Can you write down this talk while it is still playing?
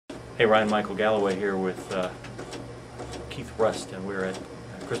Hey, Ryan Michael Galloway here with Keith Rust, and we're at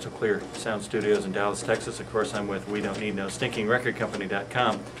Crystal Clear Sound Studios in Dallas, Texas. Of course, I'm with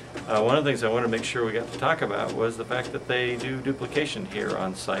WeDon'tNeedNoStinkingRecordCompany.com. One of the things I wanted to make sure we got to talk about was the fact that they do duplication here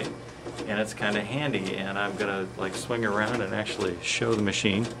on site, and it's kind of handy. And I'm going to like swing around and actually show the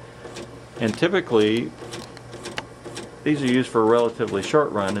machine. And typically, these are used for a relatively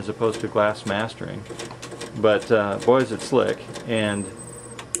short run as opposed to glass mastering. But boy, is it slick, and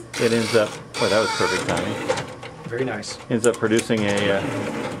it ends up, boy, that was perfect timing. Very nice. Ends up producing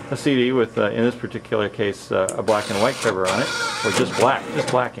a CD with, in this particular case, a black and white cover on it, or just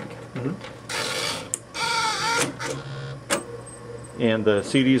black ink. Mm-hmm. And the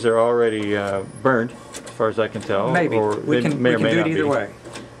CDs are already burned, as far as I can tell. Maybe. Or we can do it either way.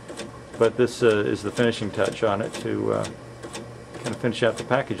 But this is the finishing touch on it to kind of finish out the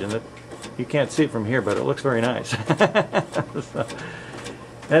package. And you can't see it from here, but it looks very nice. So,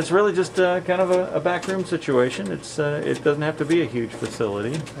 and it's really just kind of a backroom situation. It doesn't have to be a huge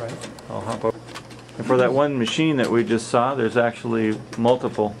facility. Right. I'll hop over. And for that one machine that we just saw, there's actually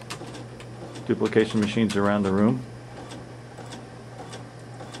multiple duplication machines around the room.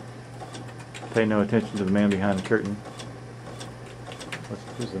 Pay no attention to the man behind the curtain.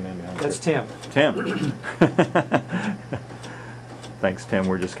 Who's the man behind the curtain? That's Tim. Thanks, Tim.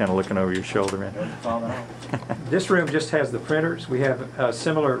 We're just kind of looking over your shoulder, man. This room just has the printers. We have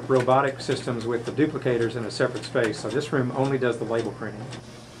similar robotic systems with the duplicators in a separate space. So this room only does the label printing.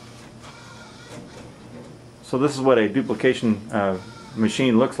 So this is what a duplication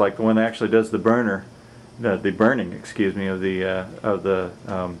machine looks like. The one that actually does the burning, excuse me, of the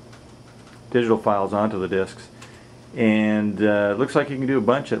digital files onto the discs. And it looks like you can do a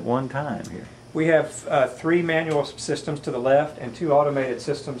bunch at one time here. We have 3 manual systems to the left and 2 automated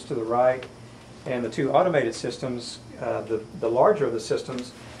systems to the right. And the 2 automated systems, the larger of the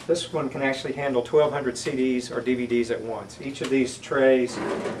systems, this one can actually handle 1,200 CDs or DVDs at once. Each of these trays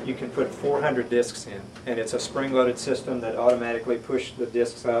you can put 400 discs in. And it's a spring-loaded system that automatically pushes the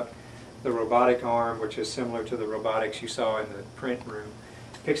discs up. The robotic arm, which is similar to the robotics you saw in the print room,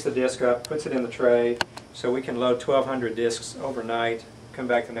 picks the disc up, puts it in the tray, so we can load 1,200 discs overnight, come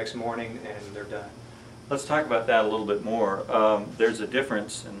back the next morning, and they're done. Let's talk about that a little bit more. There's a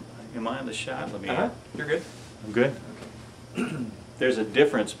difference, and am I in the shot? Let me. You're good. I'm good. Okay. There's a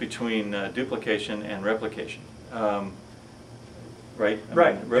difference between duplication and replication, right?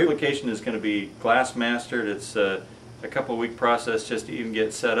 Right. Replication is going to be glass mastered. It's a couple-week process just to even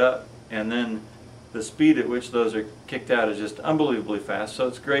get set up, and then the speed at which those are kicked out is just unbelievably fast. So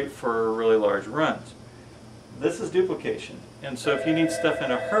it's great for really large runs. This is duplication, and so if you need stuff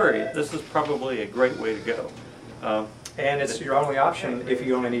in a hurry, this is probably a great way to go. And it's your only option if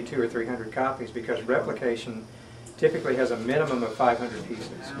you only need 200 or 300 copies, because replication typically has a minimum of 500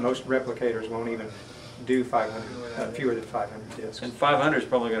 pieces. Most replicators won't even do 500, fewer than 500 discs. And 500 is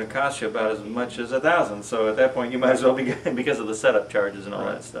probably going to cost you about as much as 1,000. So at that point, you might as well be good because of the setup charges and all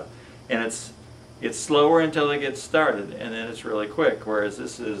that stuff. And it's slower until it gets started, and then it's really quick. Whereas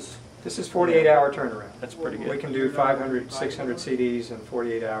this is 48-hour turnaround. That's pretty good. We can do 500, 600 CDs in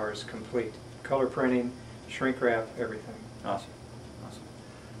 48 hours complete. Color printing, shrink wrap, everything. Awesome. Awesome.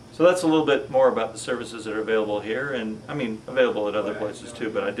 So that's a little bit more about the services that are available here, and I mean available at other places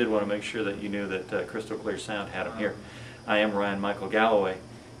too, but I did want to make sure that you knew that Crystal Clear Sound had them here. I am Ryan Michael Galloway,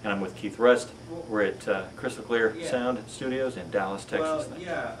 and I'm with Keith Rust. We're at Crystal Clear Sound Studios in Dallas, Texas. Well,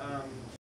 yeah.